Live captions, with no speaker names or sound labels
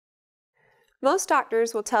Most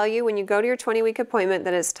doctors will tell you when you go to your 20-week appointment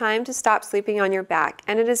that it's time to stop sleeping on your back,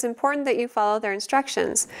 and it is important that you follow their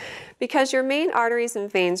instructions because your main arteries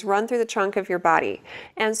and veins run through the trunk of your body.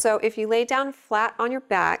 And so if you lay down flat on your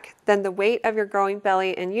back, then the weight of your growing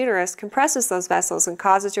belly and uterus compresses those vessels and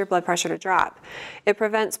causes your blood pressure to drop. It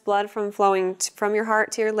prevents blood from flowing from your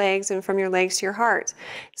heart to your legs and from your legs to your heart.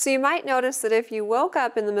 So you might notice that if you woke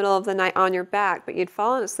up in the middle of the night on your back, but you'd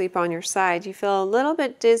fallen asleep on your side, you feel a little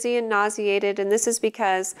bit dizzy and nauseated, and this is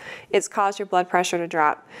because it's caused your blood pressure to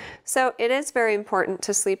drop. So it is very important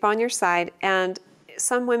to sleep on your side, and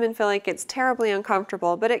some women feel like it's terribly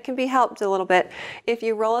uncomfortable, but it can be helped a little bit if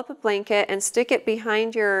you roll up a blanket and stick it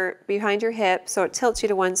behind your hip so it tilts you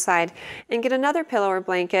to one side, and get another pillow or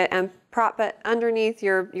blanket and prop it underneath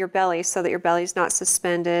your belly so that your belly's not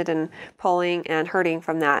suspended and pulling and hurting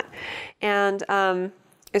from that. And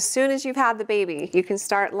as soon as you've had the baby, you can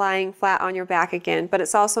start lying flat on your back again, but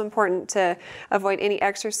it's also important to avoid any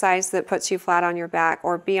exercise that puts you flat on your back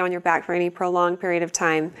or be on your back for any prolonged period of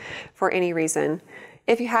time for any reason.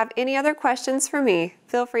 If you have any other questions for me,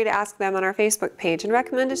 feel free to ask them on our Facebook page and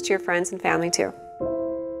recommend us to your friends and family too.